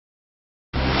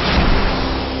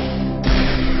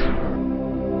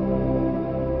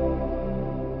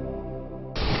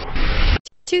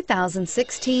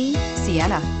2016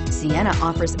 Sienna. Sienna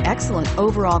offers excellent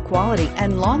overall quality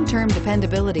and long-term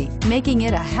dependability, making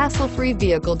it a hassle-free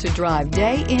vehicle to drive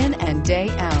day in and day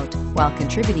out, while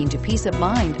contributing to peace of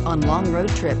mind on long road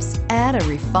trips. Add a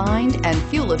refined and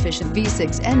fuel-efficient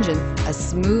V6 engine, a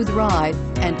smooth ride,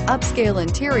 and upscale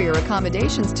interior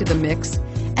accommodations to the mix,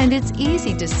 and it's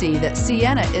easy to see that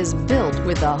Sienna is built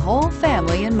with the whole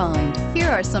family in mind. Here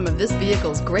are some of this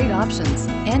vehicle's great options: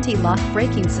 anti-lock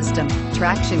braking system,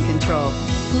 traction control,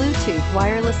 Bluetooth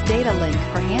wireless data link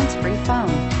for hands-free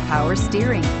phone, power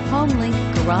steering, home link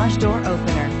garage door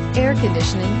opener, air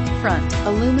conditioning, front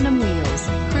aluminum wheels,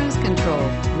 cruise control,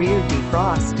 rear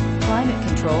defrost, climate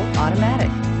control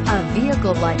automatic. A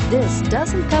vehicle like this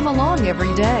doesn't come along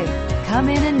every day. Come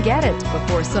in and get it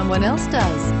before someone else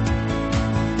does.